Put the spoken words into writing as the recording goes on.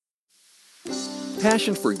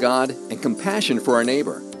passion for God and compassion for our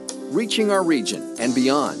neighbor, reaching our region and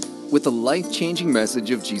beyond with the life-changing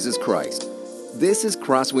message of Jesus Christ. This is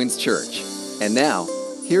Crosswinds Church. And now,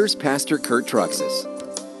 here's Pastor Kurt Truxas.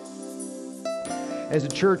 As a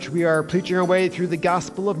church, we are preaching our way through the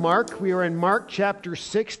Gospel of Mark. We are in Mark chapter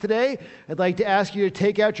 6 today. I'd like to ask you to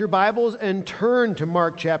take out your Bibles and turn to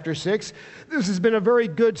Mark chapter 6. This has been a very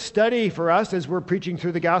good study for us as we're preaching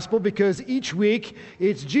through the Gospel because each week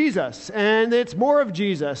it's Jesus and it's more of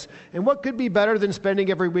Jesus. And what could be better than spending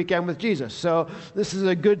every weekend with Jesus? So this is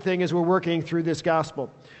a good thing as we're working through this Gospel.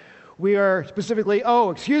 We are specifically,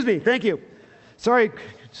 thank you. Sorry,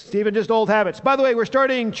 Stephen, just old habits. By the way, we're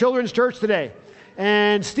starting children's church today.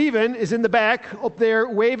 And Stephen is in the back up there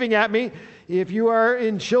waving at me. If you are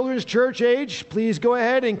in children's church age, please go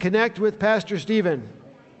ahead and connect with Pastor Stephen.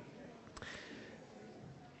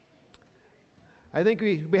 I think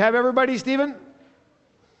we have everybody, Stephen?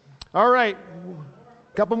 All right.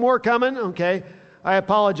 A couple more coming. Okay. I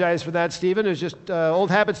apologize for that, Stephen. It was just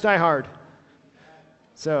old habits die hard.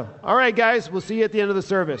 So, all right, guys. We'll see you at the end of the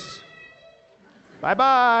service.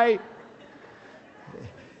 Bye-bye.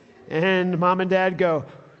 And mom and dad go,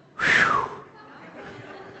 whew.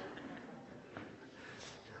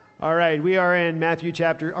 All right, we are in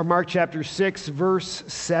Mark chapter 6, verse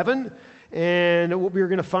 7. And what we're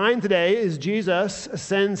going to find today is Jesus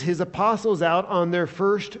sends his apostles out on their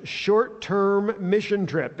first short-term mission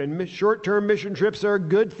trip. And short-term mission trips are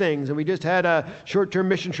good things. And we just had a short-term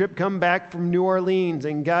mission trip come back from New Orleans.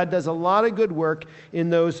 And God does a lot of good work in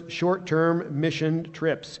those short-term mission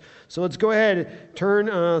trips. So let's go ahead and turn,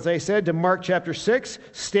 as I said, to Mark chapter 6.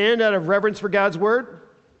 Stand out of reverence for God's Word.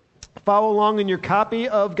 Follow along in your copy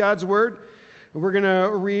of God's Word. We're going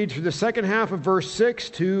to read through the second half of verse 6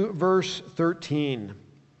 to verse 13.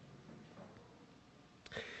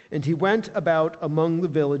 And he went about among the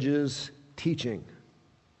villages teaching.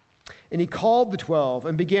 And he called the 12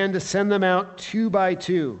 and began to send them out 2 by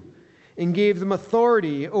 2 and gave them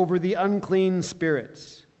authority over the unclean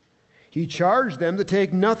spirits. He charged them to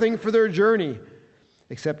take nothing for their journey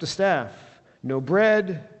except a staff, no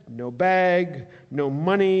bread, no bag, no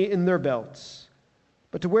money in their belts,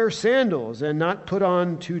 but to wear sandals and not put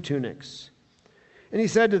on 2 tunics. And he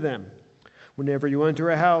said to them, whenever you enter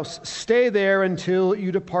a house, stay there until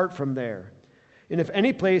you depart from there. And if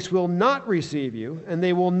any place will not receive you, and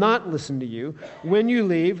they will not listen to you, when you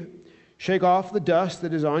leave, shake off the dust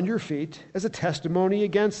that is on your feet as a testimony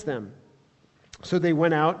against them. So they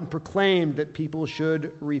went out and proclaimed that people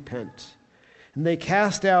should repent. And they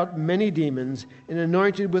cast out many demons and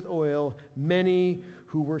anointed with oil many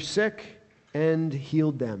who were sick and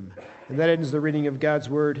healed them. And that ends the reading of God's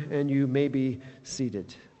Word, and you may be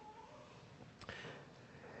seated.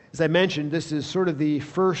 As I mentioned, this is sort of the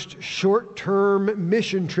first short-term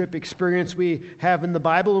mission trip experience we have in the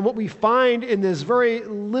Bible. And what we find in this very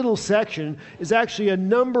little section is actually a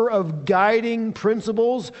number of guiding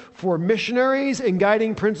principles for missionaries and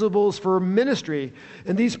guiding principles for ministry.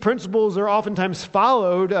 And these principles are oftentimes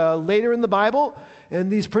followed later in the Bible.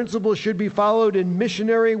 And these principles should be followed in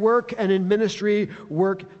missionary work and in ministry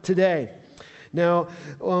work today. Now,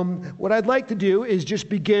 what I'd like to do is just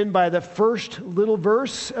begin by the first little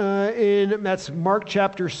verse that's Mark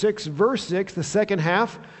chapter 6, verse 6, the second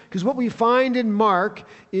half. Because what we find in Mark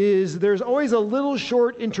is there's always a little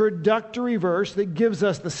short introductory verse that gives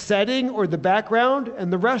us the setting or the background,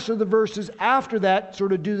 and the rest of the verses after that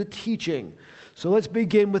sort of do the teaching. So let's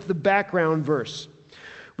begin with the background verse,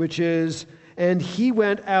 which is, and he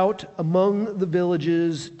went out among the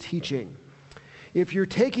villages teaching. If you're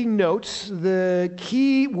taking notes, the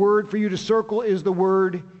key word for you to circle is the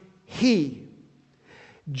word he.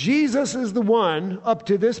 Jesus is the one up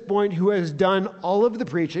to this point who has done all of the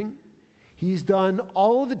preaching. He's done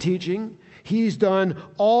all of the teaching. He's done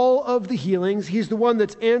all of the healings. He's the one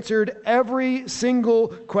that's answered every single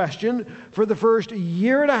question. For the first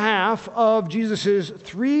year and a half of Jesus'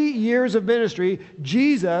 3 years of ministry,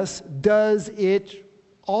 Jesus does it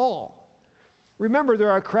all. Remember, there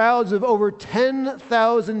are crowds of over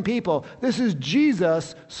 10,000 people. This is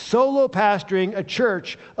Jesus solo pastoring a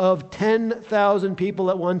church of 10,000 people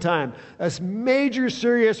at one time. A major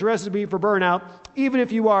serious recipe for burnout, even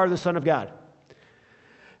if you are the Son of God.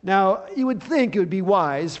 Now, you would think it would be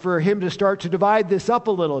wise for him to start to divide this up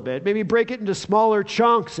a little bit, maybe break it into smaller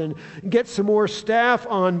chunks and get some more staff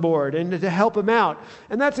on board and to help him out.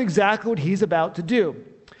 And that's exactly what he's about to do.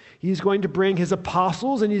 He's going to bring his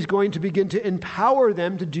apostles and he's going to begin to empower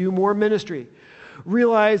them to do more ministry.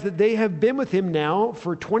 Realize that they have been with him now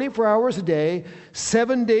for 24 hours a day,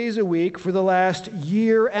 7 days a week for the last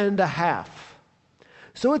year and a half.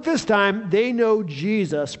 So at this time, they know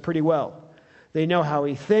Jesus pretty well. They know how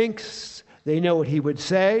he thinks. They know what he would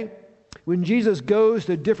say. When Jesus goes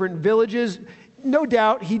to different villages, no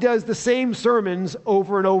doubt he does the same sermons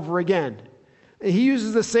over and over again. He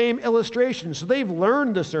uses the same illustrations. So they've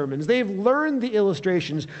learned the sermons. They've learned the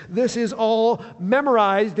illustrations. This is all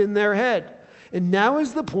memorized in their head. And now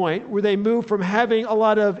is the point where they move from having a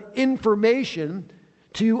lot of information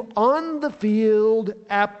to on-the-field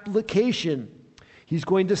application. He's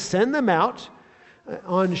going to send them out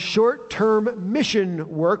on short-term mission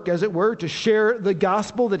work, as it were, to share the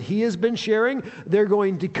gospel that he has been sharing. They're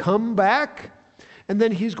going to come back, and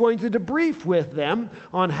then he's going to debrief with them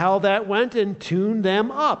on how that went and tune them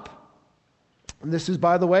up. And this is,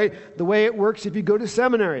 by the way it works if you go to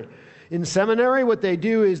seminary. In seminary, what they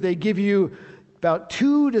do is they give you about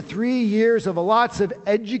 2 to 3 years of lots of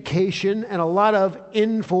education and a lot of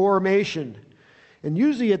information. And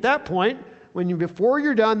usually at that point, before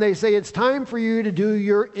you're done, they say it's time for you to do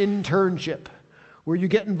your internship, where you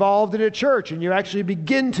get involved in a church and you actually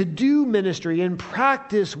begin to do ministry and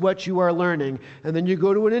practice what you are learning. And then you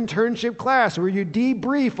go to an internship class where you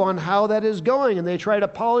debrief on how that is going, and they try to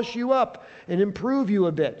polish you up and improve you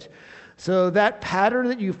a bit. So that pattern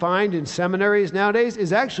that you find in seminaries nowadays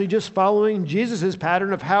is actually just following Jesus'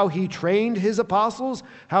 pattern of how he trained his apostles,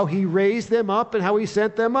 how he raised them up, and how he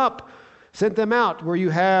sent them out, where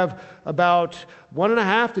you have about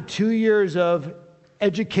 1.5 to 2 years of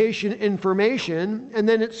education information, and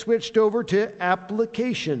then it switched over to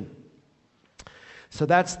application. So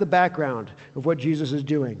that's the background of what Jesus is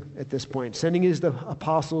doing at this point, sending his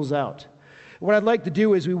apostles out. What I'd like to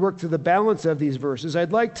do as we work through the balance of these verses,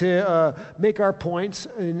 I'd like to make our points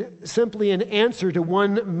in simply an answer to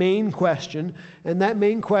one main question, and that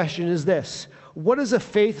main question is this: what does a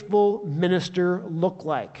faithful minister look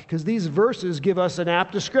like? Because these verses give us an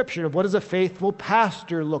apt description of what does a faithful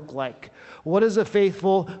pastor look like? What does a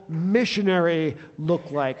faithful missionary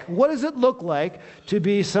look like? What does it look like to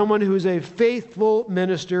be someone who is a faithful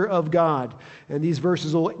minister of God? And these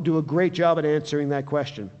verses will do a great job at answering that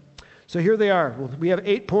question. So here they are. We have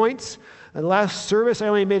 8 points. And last service, I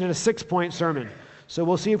only made it a 6-point sermon. So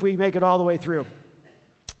we'll see if we make it all the way through.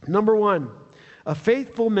 Number 1, a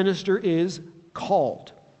faithful minister is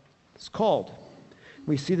called. It's called.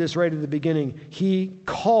 We see this right at the beginning. He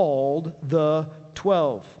called the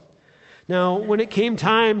 12. Now, when it came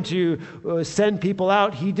time to send people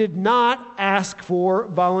out, he did not ask for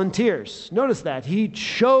volunteers. Notice that. He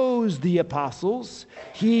chose the apostles.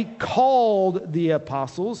 He called the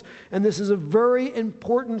apostles. And this is a very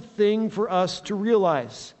important thing for us to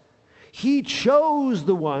realize. He chose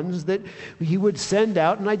the ones that he would send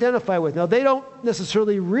out and identify with. Now, they don't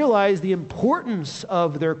necessarily realize the importance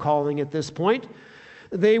of their calling at this point.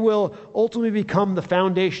 They will ultimately become the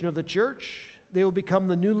foundation of the church. They will become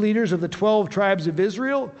the new leaders of the 12 tribes of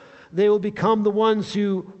Israel. They will become the ones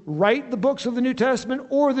who write the books of the New Testament,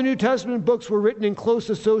 or the New Testament books were written in close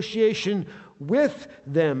association with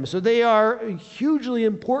them. So they are hugely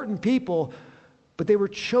important people, but they were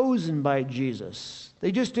chosen by Jesus.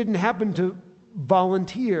 They just didn't happen to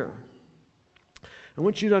volunteer. I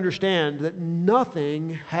want you to understand that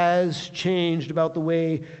nothing has changed about the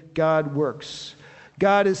way God works.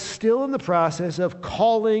 God is still in the process of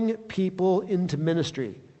calling people into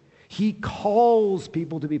ministry. He calls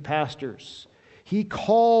people to be pastors. He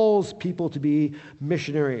calls people to be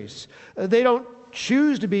missionaries. They don't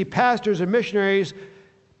choose to be pastors and missionaries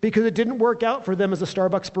because it didn't work out for them as a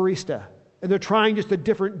Starbucks barista, and they're trying just a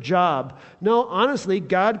different job. No, honestly,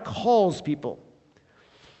 God calls people.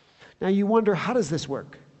 Now you wonder, how does this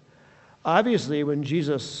work? Obviously, when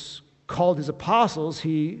Jesus called his apostles,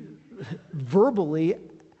 he verbally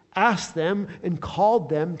asked them and called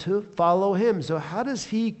them to follow him. So how does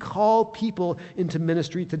he call people into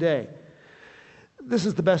ministry today? This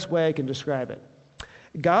is the best way I can describe it.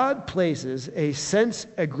 God places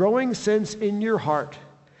a growing sense in your heart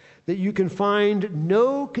that you can find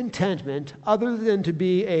no contentment other than to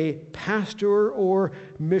be a pastor or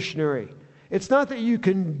missionary. It's not that you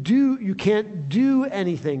can't do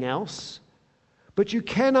anything else, but you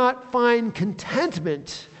cannot find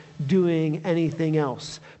contentment doing anything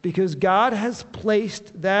else, because God has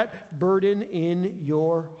placed that burden in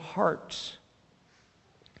your heart.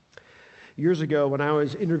 Years ago, when I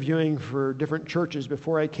was interviewing for different churches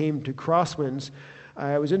before I came to Crosswinds,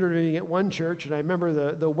 I was interviewing at one church, and I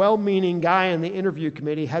remember the well-meaning guy in the interview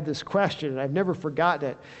committee had this question, and I've never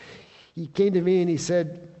forgotten it. He came to me and he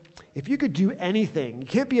said, if you could do anything, you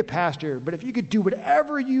can't be a pastor, but if you could do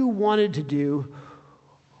whatever you wanted to do,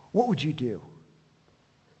 what would you do?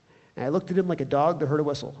 And I looked at him like a dog that heard a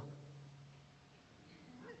whistle.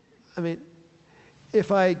 I mean,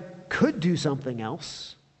 if I could do something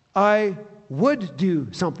else, I would do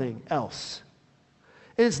something else.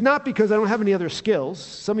 And it's not because I don't have any other skills.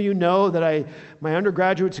 Some of you know that my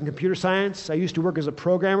undergraduate's in computer science. I used to work as a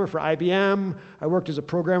programmer for IBM. I worked as a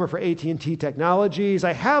programmer for AT&T Technologies.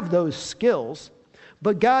 I have those skills,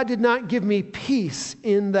 but God did not give me peace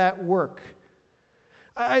in that work.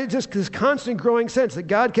 I just this constant growing sense that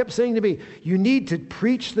God kept saying to me, you need to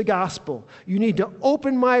preach the gospel. You need to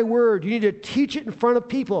open my word. You need to teach it in front of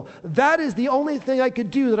people. That is the only thing I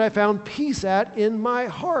could do that I found peace at in my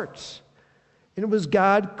heart. And it was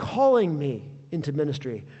God calling me into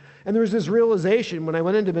ministry. And there was this realization when I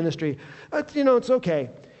went into ministry, it's okay.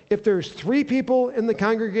 If there's 3 people in the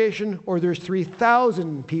congregation or there's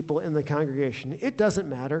 3,000 people in the congregation, it doesn't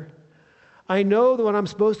matter. I know that what I'm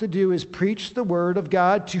supposed to do is preach the word of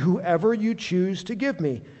God to whoever you choose to give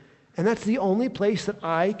me. And that's the only place that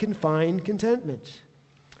I can find contentment.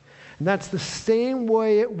 And that's the same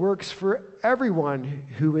way it works for everyone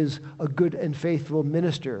who is a good and faithful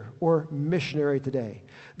minister or missionary today.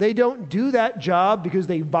 They don't do that job because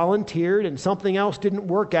they volunteered and something else didn't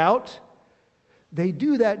work out. They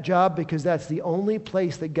do that job because that's the only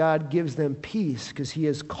place that God gives them peace, because He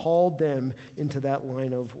has called them into that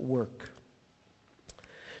line of work.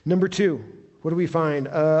 Number 2, what do we find?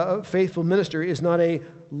 A faithful minister is not a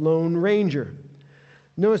lone ranger.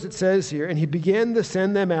 Notice it says here, and he began to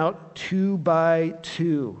send them out 2 by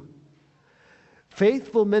 2.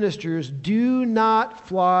 Faithful ministers do not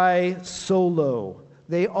fly solo.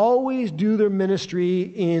 They always do their ministry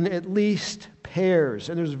in at least pairs.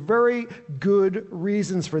 And there's very good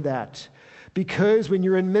reasons for that. Because when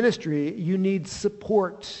you're in ministry, you need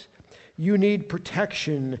support. You need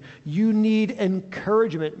protection. You need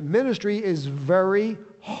encouragement. Ministry is very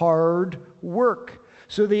hard work.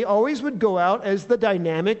 So they always would go out as the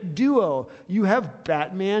dynamic duo. You have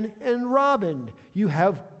Batman and Robin. You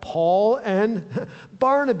have Paul and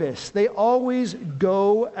Barnabas. They always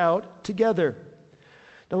go out together.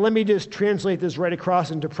 Now let me just translate this right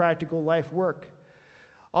across into practical life work.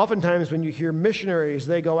 Oftentimes when you hear missionaries,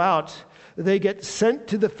 they go out, they get sent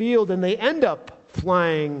to the field and they end up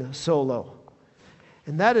flying solo.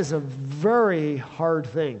 And that is a very hard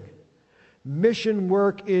thing. Mission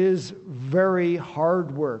work is very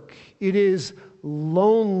hard work. It is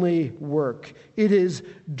lonely work. It is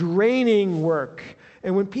draining work.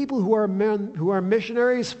 And when people who are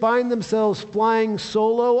missionaries find themselves flying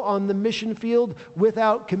solo on the mission field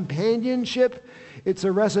without companionship, it's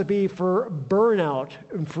a recipe for burnout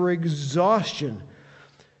and for exhaustion.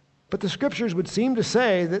 But the scriptures would seem to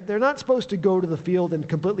say that they're not supposed to go to the field and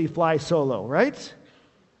completely fly solo, right?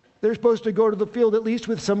 They're supposed to go to the field at least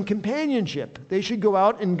with some companionship. They should go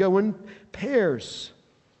out and go in pairs.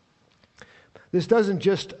 This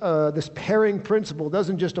pairing principle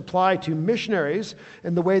doesn't just apply to missionaries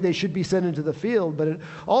and the way they should be sent into the field, but it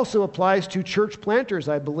also applies to church planters,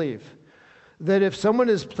 I believe. That if someone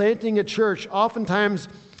is planting a church, oftentimes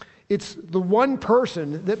it's the one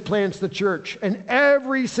person that plants the church, and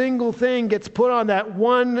every single thing gets put on that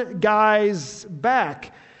one guy's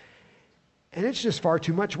back. And it's just far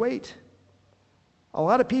too much weight. A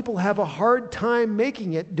lot of people have a hard time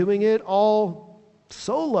doing it all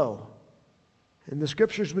solo. And the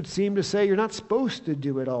scriptures would seem to say you're not supposed to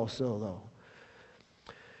do it all solo.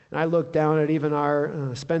 And I look down at even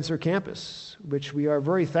our Spencer campus, which we are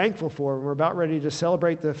very thankful for. We're about ready to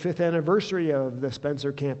celebrate the 5th anniversary of the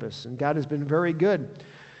Spencer campus, and God has been very good.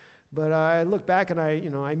 But I look back and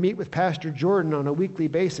I meet with Pastor Jordan on a weekly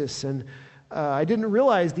basis, and I didn't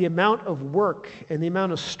realize the amount of work and the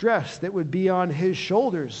amount of stress that would be on his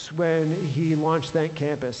shoulders when he launched that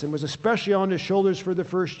campus, and was especially on his shoulders for the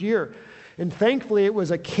first year. And thankfully, it was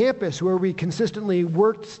a campus where we consistently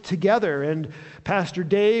worked together. And Pastor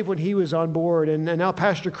Dave, when he was on board, and now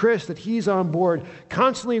Pastor Chris, that he's on board,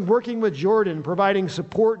 constantly working with Jordan, providing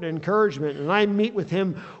support and encouragement. And I meet with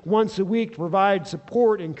him once a week to provide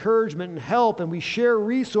support, encouragement, and help. And we share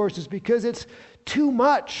resources because it's too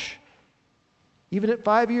much, even at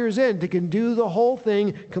 5 years in, to can do the whole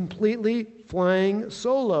thing completely flying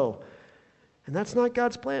solo. And that's not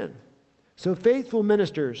God's plan. So faithful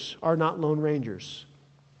ministers are not lone rangers.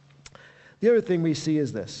 The other thing we see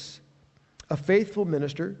is this. A faithful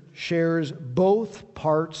minister shares both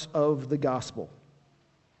parts of the gospel.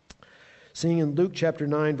 Seeing in Luke chapter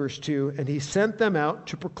 9, verse 2, and he sent them out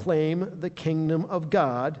to proclaim the kingdom of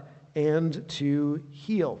God and to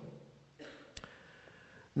heal.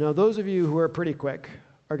 Now, those of you who are pretty quick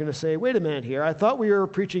are going to say, wait a minute here. I thought we were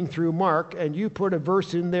preaching through Mark, and you put a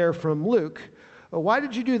verse in there from Luke. Why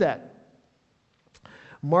did you do that?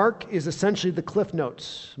 Mark is essentially the Cliff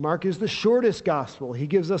Notes. Mark is the shortest gospel. He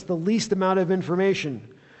gives us the least amount of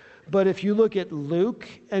information. But if you look at Luke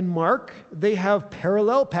and Mark, they have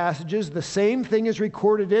parallel passages. The same thing is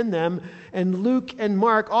recorded in them. And Luke and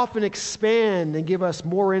Mark often expand and give us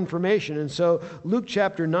more information. And so Luke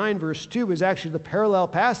chapter 9, verse 2 is actually the parallel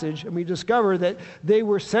passage. And we discover that they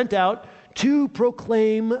were sent out to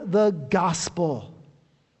proclaim the gospel.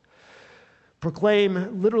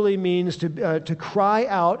 Proclaim literally means to cry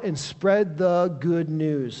out and spread the good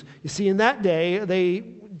news. You see, in that day, they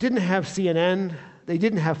didn't have CNN. They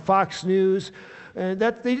didn't have Fox News. They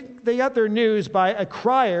got their news by a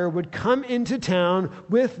crier would come into town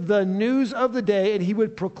with the news of the day, and he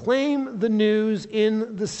would proclaim the news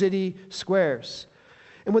in the city squares.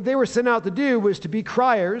 And what they were sent out to do was to be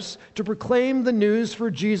criers, to proclaim the news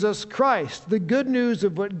for Jesus Christ, the good news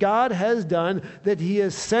of what God has done, that he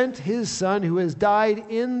has sent his Son who has died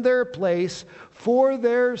in their place for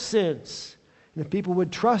their sins. And if people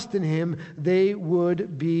would trust in him, they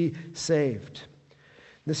would be saved.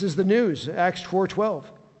 This is the news, Acts 4:12.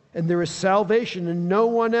 And there is salvation in no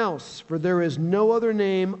one else, for there is no other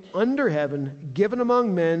name under heaven given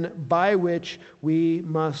among men by which we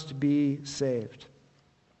must be saved.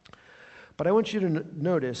 But I want you to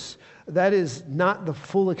notice that is not the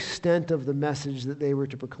full extent of the message that they were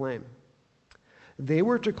to proclaim. They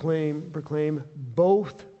were to proclaim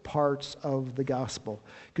both parts of the gospel.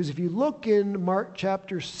 Because if you look in Mark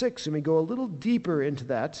chapter 6 and we go a little deeper into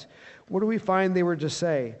that, what do we find they were to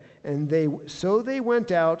say? And they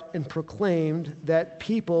went out and proclaimed that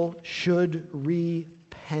people should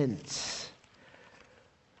repent.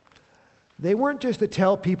 They weren't just to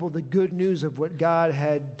tell people the good news of what God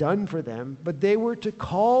had done for them, but they were to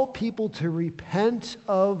call people to repent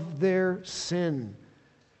of their sin,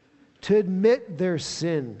 to admit their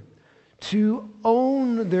sin, to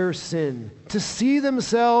own their sin, to see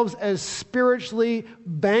themselves as spiritually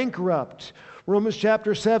bankrupt. Romans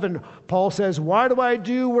chapter 7, Paul says, "Why do I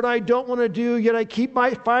do what I don't want to do, yet I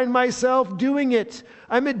find myself doing it?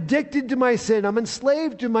 I'm addicted to my sin. I'm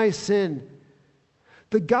enslaved to my sin."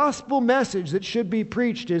 The gospel message that should be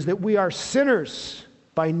preached is that we are sinners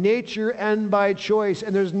by nature and by choice,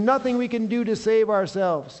 and there's nothing we can do to save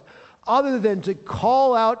ourselves other than to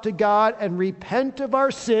call out to God and repent of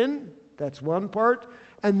our sin. That's one part.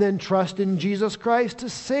 And then trust in Jesus Christ to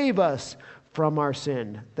save us from our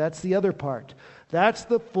sin. That's the other part. That's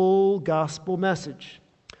the full gospel message.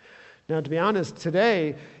 Now, to be honest,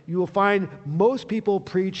 today you will find most people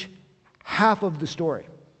preach half of the story.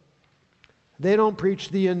 They don't preach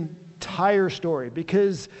the entire story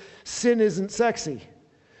because sin isn't sexy.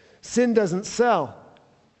 Sin doesn't sell.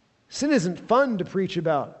 Sin isn't fun to preach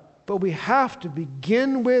about. But we have to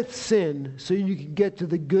begin with sin so you can get to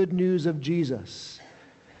the good news of Jesus.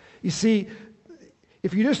 You see,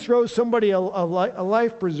 if you just throw somebody a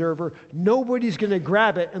life preserver, nobody's going to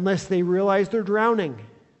grab it unless they realize they're drowning.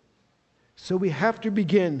 So we have to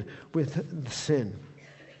begin with the sin.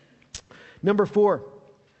 Number 4,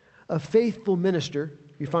 a faithful minister,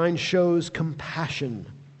 you find, shows compassion.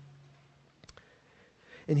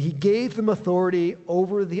 And he gave them authority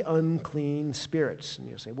over the unclean spirits. And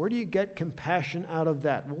you say, where do you get compassion out of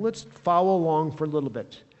that? Well, let's follow along for a little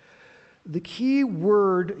bit. The key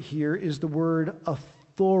word here is the word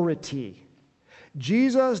authority.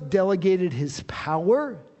 Jesus delegated his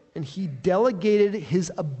power and he delegated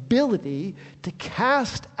his ability to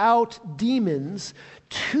cast out demons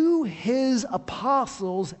to his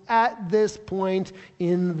apostles at this point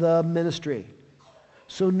in the ministry.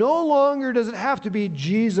 So no longer does it have to be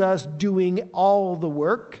Jesus doing all the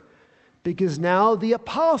work, because now the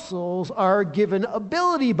apostles are given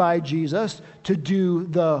ability by Jesus to do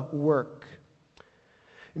the work.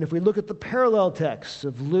 And if we look at the parallel texts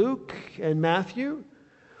of Luke and Matthew,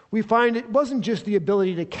 we find it wasn't just the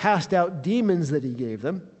ability to cast out demons that he gave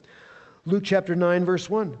them. Luke chapter 9, verse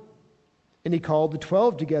 1. And he called the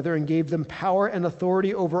 12 together and gave them power and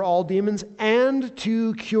authority over all demons and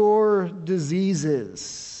to cure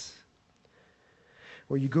diseases.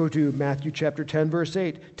 Or you go to Matthew chapter 10, verse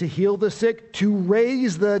 8. To heal the sick, to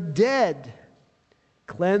raise the dead,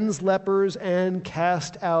 cleanse lepers, and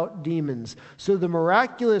cast out demons. So the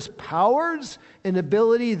miraculous powers and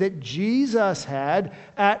ability that Jesus had,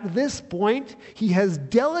 at this point, he has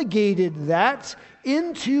delegated that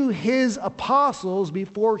into his apostles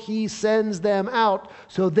before he sends them out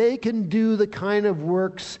so they can do the kind of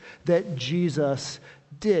works that Jesus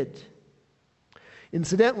did.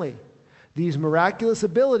 Incidentally, these miraculous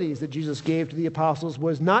abilities that Jesus gave to the apostles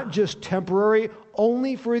was not just temporary,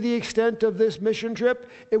 only for the extent of this mission trip.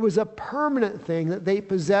 It was a permanent thing that they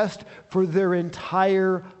possessed for their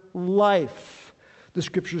entire life. The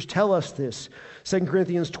Scriptures tell us this. 2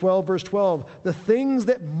 Corinthians 12, verse 12, the things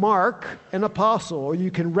that mark an apostle, or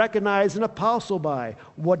you can recognize an apostle by,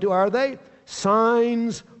 what are they?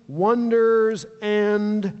 Signs, wonders,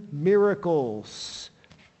 and miracles.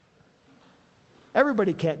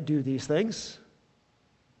 Everybody can't do these things.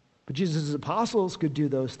 But Jesus' apostles could do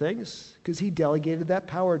those things because he delegated that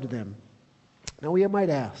power to them. Now we might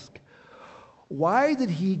ask, why did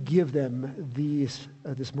he give them this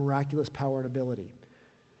miraculous power and ability?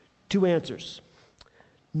 Two answers.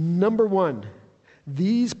 Number one,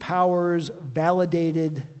 these powers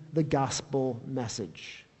validated the gospel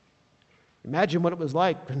message. Imagine what it was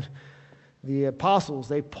like when the apostles,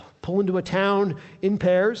 they pull into a town in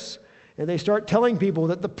pairs and they start telling people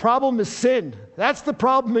that the problem is sin. That's the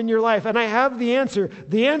problem in your life. And I have the answer.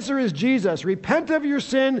 The answer is Jesus. Repent of your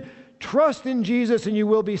sin, trust in Jesus, and you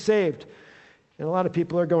will be saved. And a lot of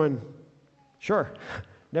people are going, sure,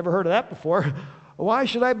 never heard of that before. Why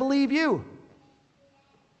should I believe you?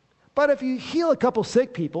 But if you heal a couple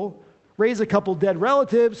sick people, raise a couple dead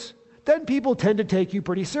relatives, then people tend to take you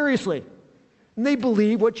pretty seriously. And they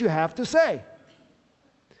believe what you have to say.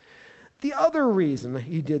 The other reason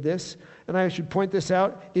he did this, and I should point this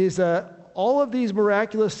out, is all of these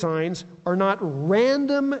miraculous signs are not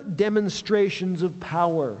random demonstrations of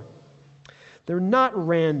power. They're not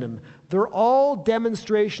random. They're all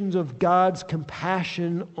demonstrations of God's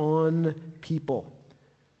compassion on people.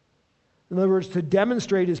 In other words, to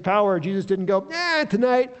demonstrate his power, Jesus didn't go,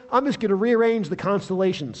 tonight I'm just going to rearrange the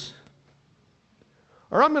constellations.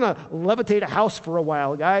 Or I'm going to levitate a house for a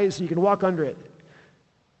while, guys, so you can walk under it.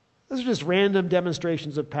 Those are just random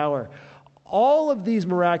demonstrations of power. All of these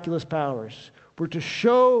miraculous powers were to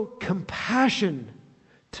show compassion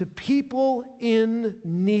to people in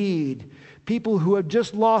need, people who have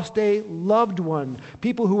just lost a loved one,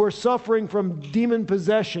 people who are suffering from demon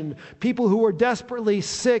possession, people who are desperately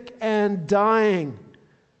sick and dying.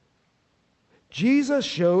 Jesus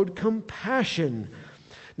showed compassion.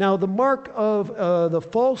 Now, the mark of the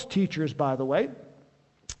false teachers, by the way,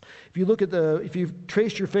 if you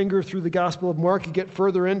trace your finger through the Gospel of Mark, you get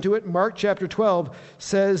further into it. Mark chapter 12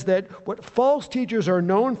 says that what false teachers are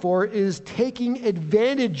known for is taking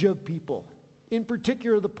advantage of people, in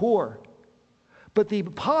particular the poor. But the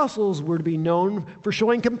apostles were to be known for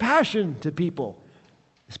showing compassion to people,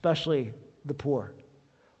 especially the poor.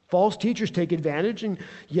 False teachers take advantage, and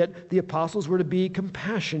yet the apostles were to be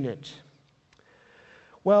compassionate.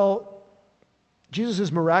 Well,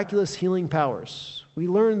 Jesus' miraculous healing powers, we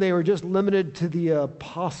learned they were just limited to the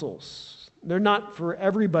apostles. They're not for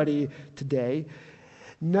everybody today.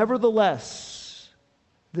 Nevertheless,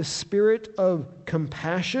 the spirit of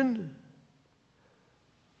compassion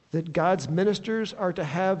that God's ministers are to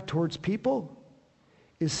have towards people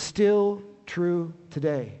is still true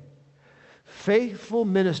today. Faithful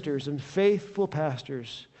ministers and faithful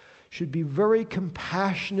pastors should be very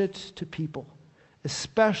compassionate to people,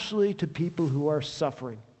 especially to people who are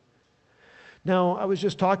suffering. Now, I was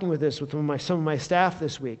just talking with some of my staff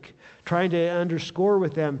this week, trying to underscore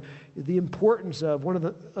with them the importance of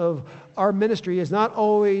of our ministry is not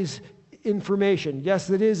always information.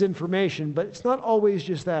 Yes, it is information, but it's not always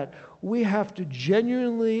just that. We have to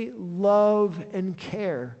genuinely love and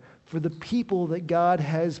care for the people that God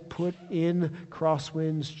has put in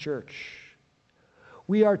Crosswinds Church.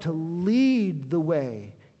 We are to lead the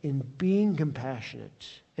way in being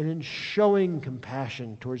compassionate and in showing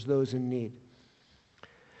compassion towards those in need.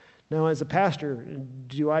 Now, as a pastor,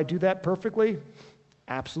 do I do that perfectly?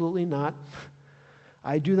 Absolutely not.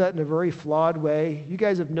 I do that in a very flawed way. You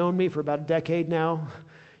guys have known me for about a decade now.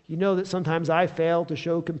 You know that sometimes I fail to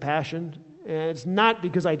show compassion. And it's not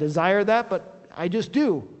because I desire that, but I just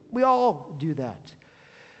do. We all do that.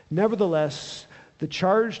 Nevertheless, the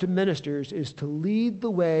charge to ministers is to lead the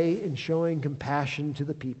way in showing compassion to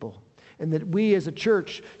the people. And that we as a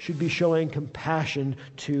church should be showing compassion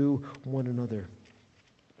to one another.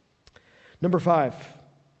 Number 5.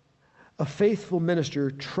 A faithful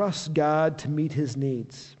minister trusts God to meet his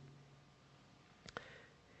needs.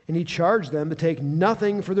 And he charged them to take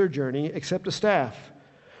nothing for their journey except a staff.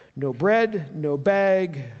 No bread, no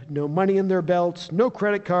bag, no money in their belts, no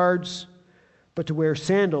credit cards, but to wear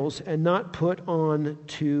sandals and not put on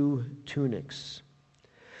 2 tunics.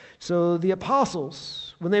 So the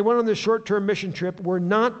apostles, when they went on this short-term mission trip, were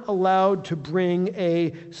not allowed to bring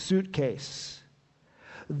a suitcase.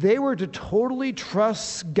 They were to totally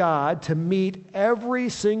trust God to meet every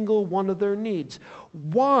single one of their needs.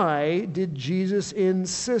 Why did Jesus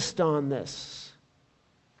insist on this?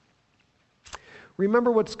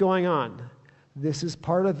 Remember what's going on. This is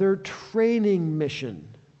part of their training mission.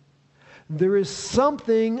 There is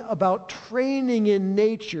something about training in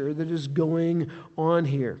nature that is going on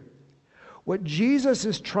here. What Jesus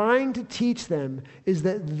is trying to teach them is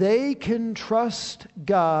that they can trust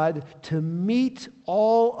God to meet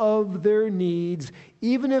all of their needs,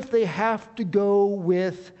 even if they have to go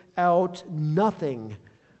without nothing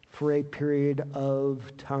for a period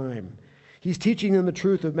of time. He's teaching them the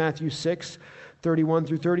truth of Matthew 6:31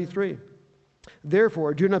 through 33.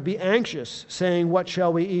 Therefore, do not be anxious, saying, what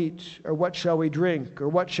shall we eat, or what shall we drink, or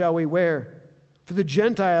what shall we wear? For the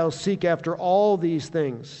Gentiles seek after all these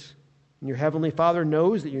things, and your heavenly Father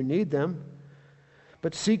knows that you need them.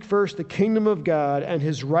 But seek first the kingdom of God and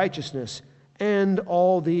his righteousness, and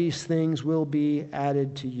all these things will be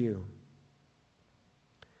added to you.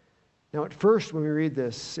 Now, at first, when we read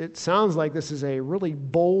this, it sounds like this is a really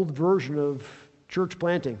bold version of church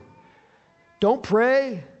planting. Don't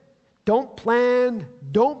pray. Don't plan,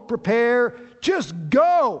 don't prepare, just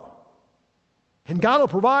go. And God will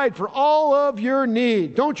provide for all of your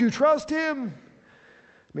need. Don't you trust him?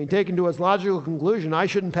 I mean, taken to its logical conclusion, I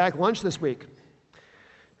shouldn't pack lunch this week.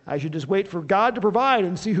 I should just wait for God to provide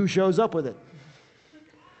and see who shows up with it.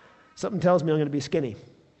 Something tells me I'm going to be skinny.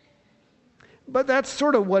 But that's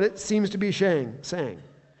sort of what it seems to be saying.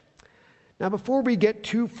 Now, before we get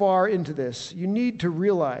too far into this, you need to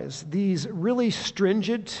realize these really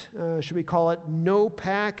stringent, should we call it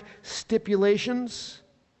no-pack stipulations,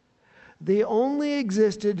 they only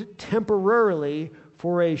existed temporarily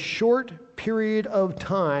for a short period of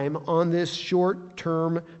time on this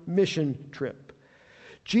short-term mission trip.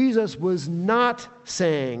 Jesus was not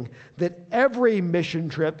saying that every mission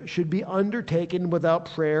trip should be undertaken without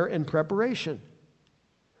prayer and preparation.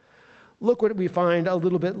 Look what we find a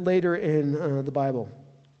little bit later in the Bible.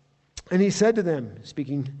 And he said to them, this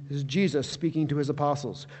is Jesus speaking to his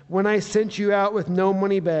apostles, when I sent you out with no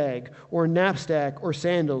money bag or knapsack or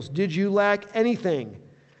sandals, did you lack anything?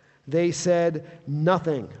 They said,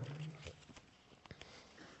 nothing.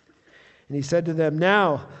 And he said to them,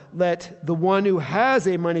 now let the one who has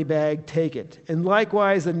a money bag take it, and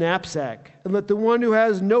likewise a knapsack. And let the one who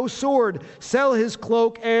has no sword sell his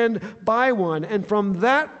cloak and buy one. And from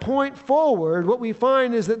that point forward, what we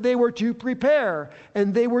find is that they were to prepare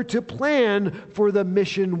and they were to plan for the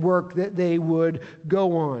mission work that they would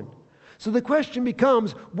go on. So the question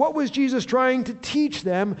becomes, what was Jesus trying to teach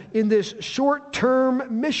them in this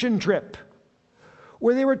short-term mission trip?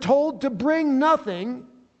 Where they were told to bring nothing,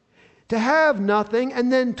 to have nothing,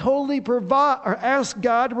 and then totally ask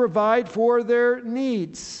God to provide for their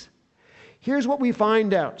needs. Here's what we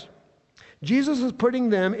find out. Jesus is putting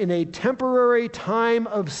them in a temporary time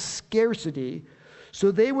of scarcity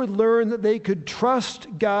so they would learn that they could trust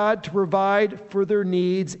God to provide for their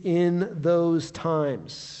needs in those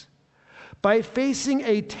times. By facing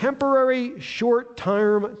a temporary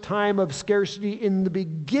short-term time of scarcity in the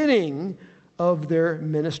beginning of their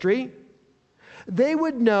ministry, they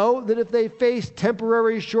would know that if they faced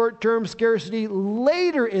temporary short-term scarcity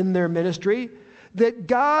later in their ministry, that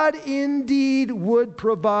God indeed would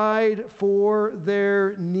provide for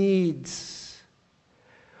their needs.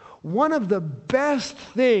 One of the best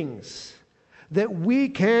things that we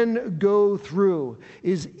can go through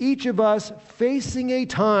is each of us facing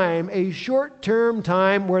a short-term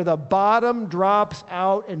time where the bottom drops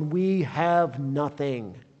out and we have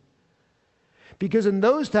nothing. Because in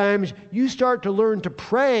those times, you start to learn to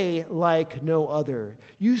pray like no other.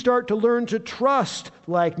 You start to learn to trust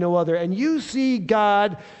like no other. And you see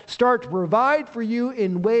God start to provide for you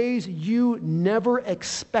in ways you never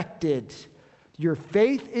expected. Your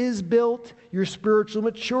faith is built. Your spiritual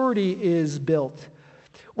maturity is built.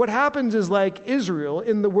 What happens is like Israel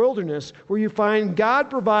in the wilderness, where you find God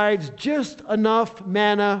provides just enough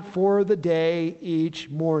manna for the day each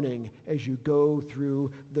morning as you go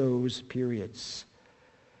through those periods.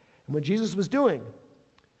 And what Jesus was doing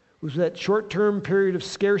was that short-term period of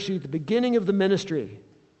scarcity at the beginning of the ministry.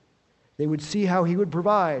 They would see how he would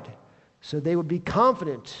provide, so they would be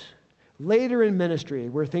confident later in ministry,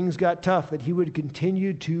 where things got tough, that he would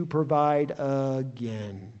continue to provide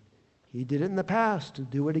again. He did it in the past, to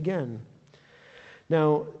do it again.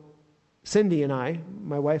 Now, Cindy and I,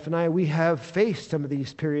 my wife and I, we have faced some of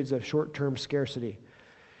these periods of short-term scarcity.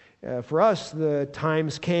 For us, the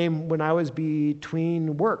times came when I was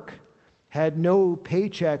between work, had no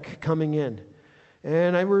paycheck coming in.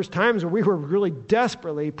 And there was times where we were really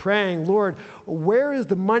desperately praying, Lord, where is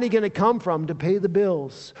the money going to come from to pay the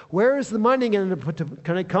bills? Where is the money going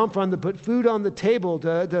to come from to put food on the table,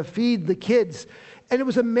 to feed the kids? And it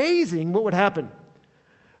was amazing what would happen.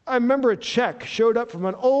 I remember a check showed up from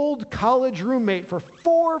an old college roommate for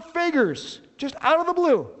 4 figures, just out of the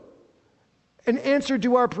blue. In answer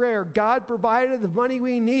to our prayer, God provided the money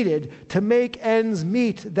we needed to make ends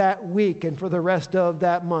meet that week and for the rest of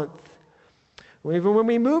that month. Even when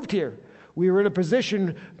we moved here, we were in a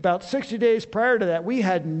position about 60 days prior to that. We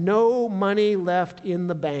had no money left in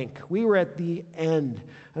the bank. We were at the end.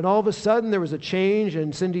 And all of a sudden, there was a change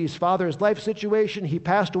in Cindy's father's life situation. He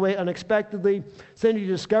passed away unexpectedly. Cindy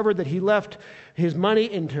discovered that he left his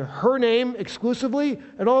money into her name exclusively.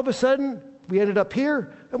 And all of a sudden, we ended up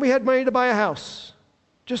here, and we had money to buy a house.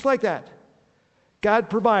 Just like that. God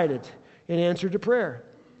provided in answer to prayer.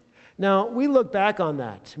 Now, we look back on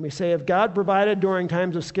that, and we say, if God provided during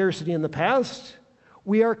times of scarcity in the past,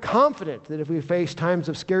 we are confident that if we face times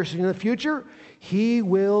of scarcity in the future, He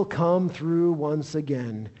will come through once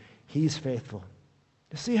again. He's faithful.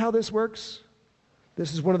 You see how this works?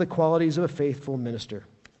 This is one of the qualities of a faithful minister.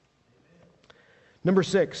 Number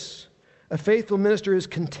 6, a faithful minister is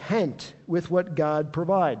content with what God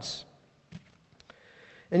provides.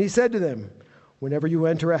 And He said to them, whenever you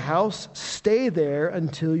enter a house, stay there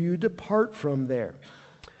until you depart from there.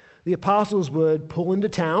 The apostles would pull into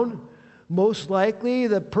town. Most likely,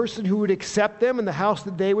 the person who would accept them in the house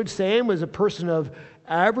that they would stay in was a person of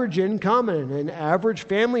average income, and an average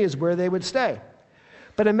family is where they would stay.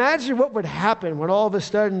 But imagine what would happen when all of a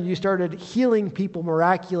sudden you started healing people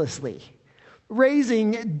miraculously,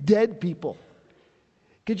 raising dead people.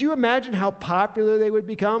 Could you imagine how popular they would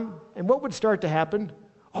become? And what would start to happen?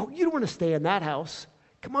 Oh, you don't want to stay in that house.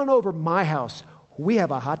 Come on over to my house. We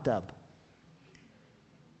have a hot tub.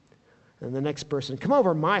 And the next person, come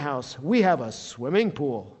over to my house. We have a swimming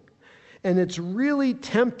pool. And it's really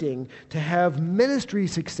tempting to have ministry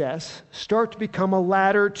success start to become a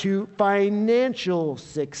ladder to financial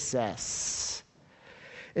success.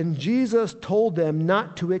 And Jesus told them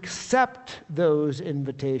not to accept those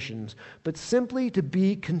invitations, but simply to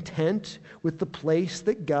be content with the place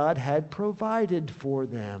that God had provided for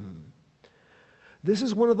them. This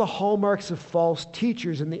is one of the hallmarks of false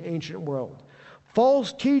teachers in the ancient world.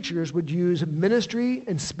 False teachers would use ministry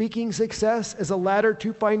and speaking success as a ladder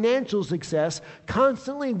to financial success,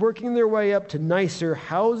 constantly working their way up to nicer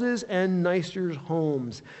houses and nicer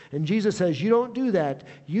homes. And Jesus says, you don't do that.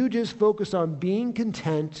 You just focus on being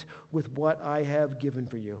content with what I have given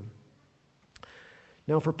for you.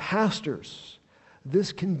 Now, for pastors,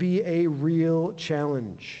 this can be a real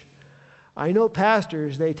challenge. I know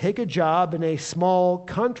pastors, they take a job in a small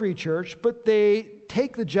country church, but they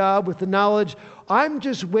take the job with the knowledge, I'm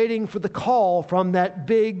just waiting for the call from that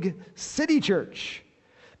big city church.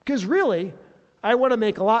 Because really, I want to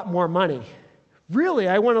make a lot more money. Really,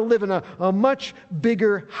 I want to live in a much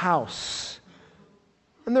bigger house.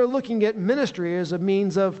 And they're looking at ministry as a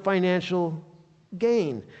means of financial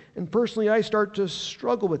gain. And personally, I start to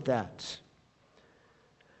struggle with that.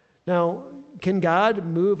 Now, can God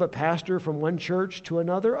move a pastor from one church to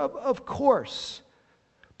another? Of course.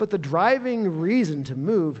 But the driving reason to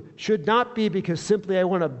move should not be because simply I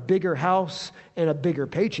want a bigger house and a bigger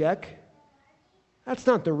paycheck. That's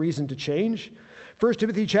not the reason to change. 1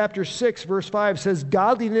 Timothy chapter 6, verse 5 says,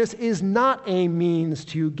 godliness is not a means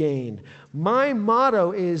to gain. My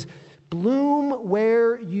motto is, bloom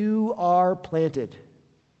where you are planted.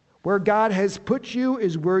 Where God has put you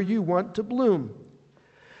is where you want to bloom.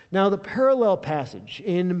 Now, the parallel passage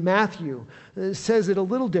in Matthew says it a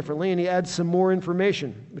little differently, and he adds some more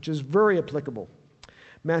information, which is very applicable.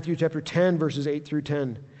 Matthew chapter 10, verses 8 through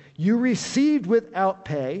 10. You received without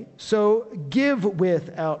pay, so give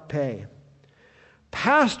without pay.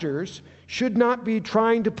 Pastors should not be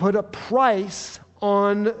trying to put a price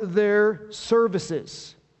on their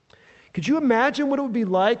services. Could you imagine what it would be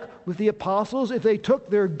like with the apostles if they took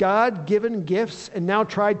their God-given gifts and now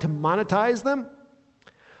tried to monetize them?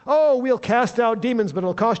 Oh, we'll cast out demons, but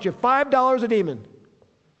it'll cost you $5 a demon.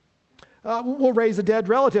 We'll raise a dead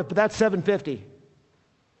relative, but that's $7.50.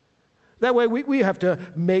 That way we have to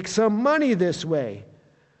make some money this way.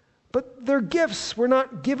 But their gifts were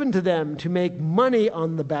not given to them to make money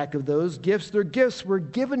on the back of those gifts. Their gifts were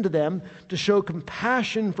given to them to show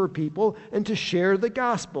compassion for people and to share the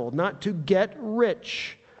gospel, not to get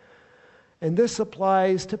rich. And this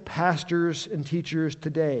applies to pastors and teachers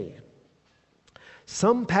today.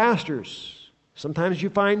 Some pastors, sometimes you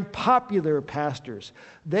find popular pastors,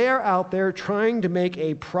 they are out there trying to make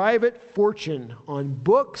a private fortune on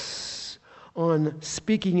books, on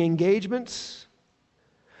speaking engagements.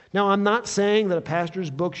 Now, I'm not saying that a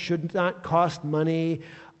pastor's book should not cost money.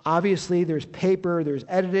 Obviously, there's paper, there's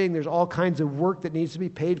editing, there's all kinds of work that needs to be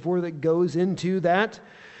paid for that goes into that.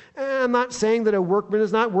 And I'm not saying that a workman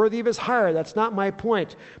is not worthy of his hire. That's not my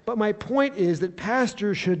point. But my point is that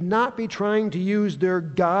pastors should not be trying to use their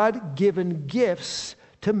God-given gifts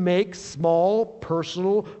to make small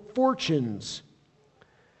personal fortunes.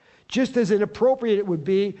 Just as inappropriate it would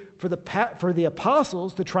be for the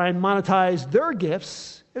apostles to try and monetize their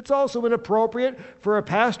gifts, it's also inappropriate for a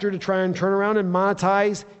pastor to try and turn around and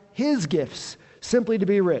monetize his gifts simply to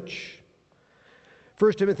be rich.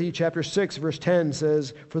 1 Timothy chapter 6, verse 10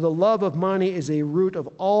 says, "For the love of money is a root of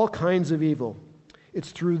all kinds of evil.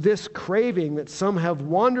 It's through this craving that some have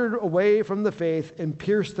wandered away from the faith and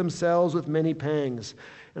pierced themselves with many pangs."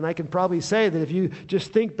 And I can probably say that if you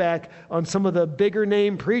just think back on some of the bigger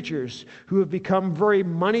name preachers who have become very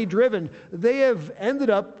money driven, they have ended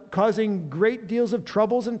up causing great deals of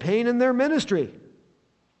troubles and pain in their ministry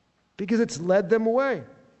because it's led them away.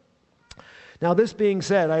 Now, this being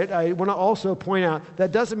said, I want to also point out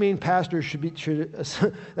that doesn't mean pastors should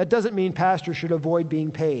avoid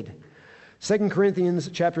being paid. 2 Corinthians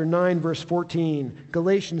chapter 9, verse 14,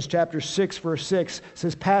 Galatians chapter 6, verse 6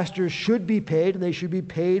 says pastors should be paid, and they should be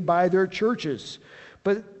paid by their churches.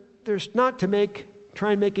 But there's not to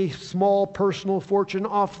try and make a small personal fortune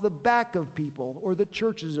off the back of people or the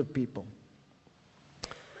churches of people.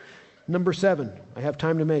 Number 7, I have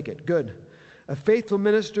time to make it. Good. A faithful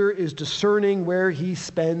minister is discerning where he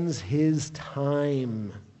spends his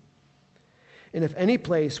time. And if any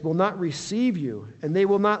place will not receive you, and they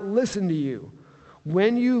will not listen to you,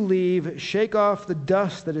 when you leave, shake off the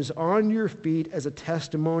dust that is on your feet as a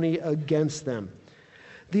testimony against them.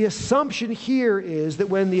 The assumption here is that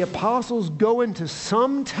when the apostles go into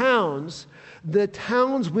some towns, the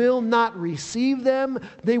towns will not receive them,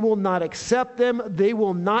 they will not accept them, they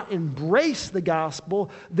will not embrace the gospel,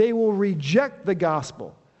 they will reject the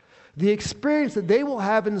gospel. The experience that they will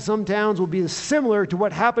have in some towns will be similar to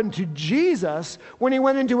what happened to Jesus when he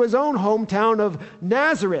went into his own hometown of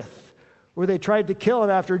Nazareth, where they tried to kill him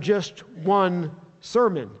after just one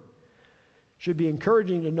sermon. Should be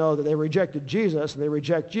encouraging to know that they rejected Jesus and they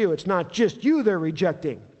reject you. It's not just you they're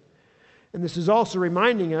rejecting. And this is also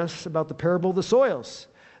reminding us about the parable of the soils,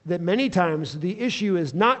 that many times the issue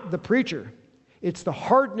is not the preacher, it's the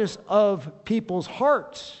hardness of people's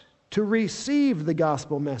hearts to receive the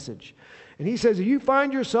gospel message. And he says, if you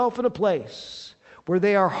find yourself in a place where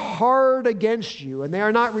they are hard against you and they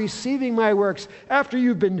are not receiving my works, after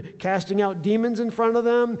you've been casting out demons in front of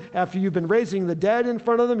them, after you've been raising the dead in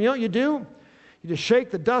front of them, you know what you do? You just shake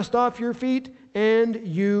the dust off your feet and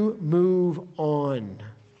you move on.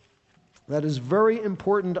 That is very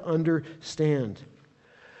important to understand.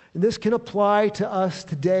 And this can apply to us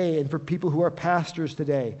today and for people who are pastors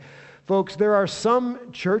today. Folks, there are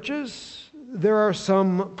some churches, there are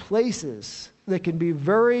some places that can be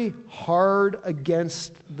very hard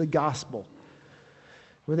against the gospel,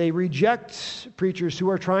 where they reject preachers who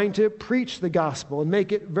are trying to preach the gospel and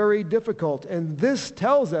make it very difficult. And this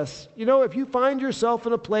tells us, if you find yourself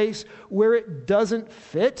in a place where it doesn't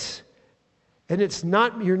fit, and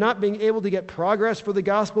you're not being able to get progress for the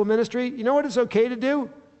gospel ministry, you know what it's okay to do?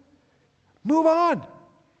 Move on.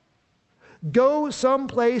 Go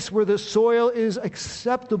someplace where the soil is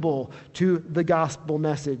acceptable to the gospel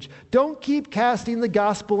message. Don't keep casting the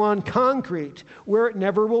gospel on concrete where it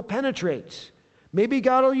never will penetrate. Maybe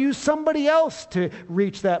God will use somebody else to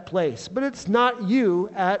reach that place, but it's not you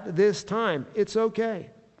at this time. It's okay.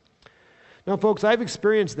 Now, folks, I've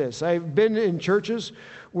experienced this. I've been in churches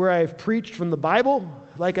where I've preached from the Bible,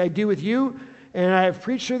 like I do with you, and I've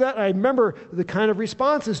preached through that. I remember the kind of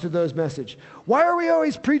responses to those messages. Why are we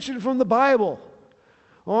always preaching from the Bible?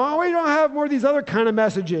 Oh, we don't have more of these other kind of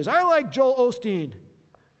messages. I like Joel Osteen.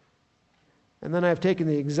 And then I've taken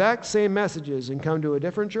the exact same messages and come to a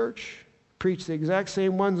different church, preach the exact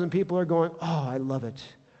same ones, and people are going, oh, I love it.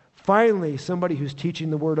 Finally, somebody who's teaching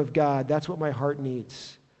the Word of God. That's what my heart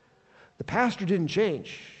needs. The pastor didn't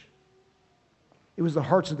change. It was the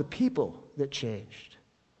hearts of the people that changed.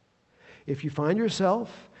 If you find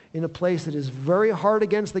yourself in a place that is very hard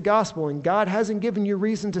against the gospel and God hasn't given you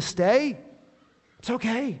reason to stay, it's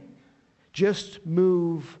okay. Just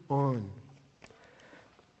move on.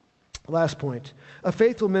 Last point. A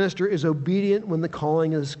faithful minister is obedient when the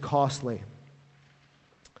calling is costly.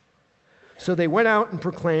 So they went out and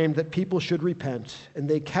proclaimed that people should repent, and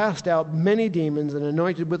they cast out many demons and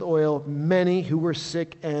anointed with oil many who were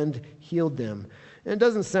sick and healed them. And it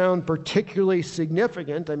doesn't sound particularly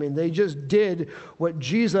significant. I mean, they just did what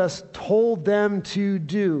Jesus told them to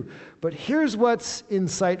do. But here's what's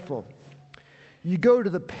insightful. You go to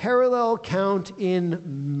the parallel count in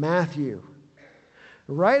Matthew.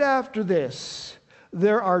 Right after this,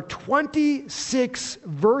 there are 26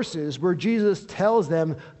 verses where Jesus tells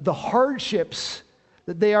them the hardships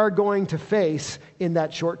that they are going to face in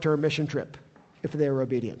that short-term mission trip if they are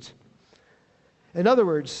obedient. In other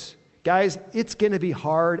words, Guys, it's going to be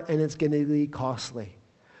hard and it's going to be costly.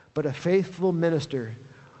 But a faithful minister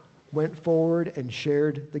went forward and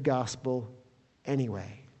shared the gospel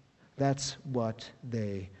anyway. That's what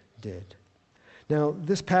they did. Now,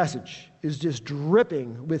 this passage is just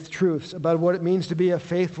dripping with truths about what it means to be a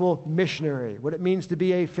faithful missionary, what it means to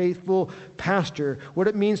be a faithful pastor, what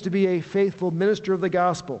it means to be a faithful minister of the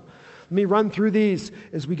gospel. Let me run through these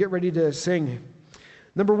as we get ready to sing.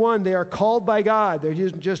 Number one, they are called by God. They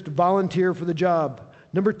didn't just volunteer for the job.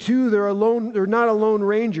 Number two, they're not a lone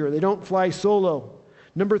ranger. They don't fly solo.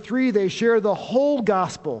 Number three, they share the whole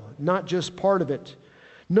gospel, not just part of it.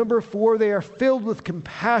 Number four, they are filled with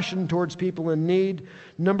compassion towards people in need.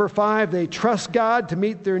 Number five, they trust God to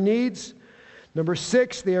meet their needs. Number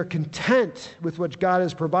six, they are content with what God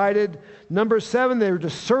has provided. Number seven, they're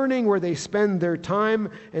discerning where they spend their time.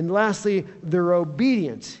 And lastly, they're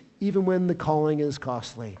obedient, even when the calling is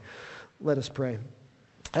costly. Let us pray.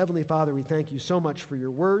 Heavenly Father, we thank you so much for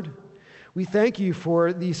your word. We thank you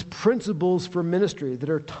for these principles for ministry that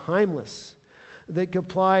are timeless, that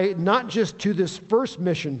apply not just to this first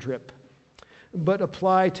mission trip, but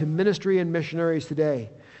apply to ministry and missionaries today.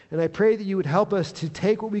 And I pray that you would help us to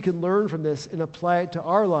take what we can learn from this and apply it to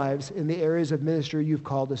our lives in the areas of ministry you've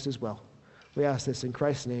called us as well. We ask this in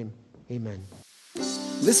Christ's name. Amen.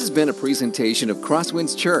 This has been a presentation of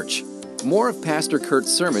Crosswinds Church. More of Pastor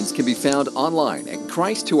Kurt's sermons can be found online at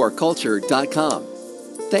christourculture.com.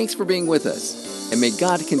 Thanks for being with us, and may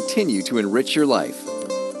God continue to enrich your life.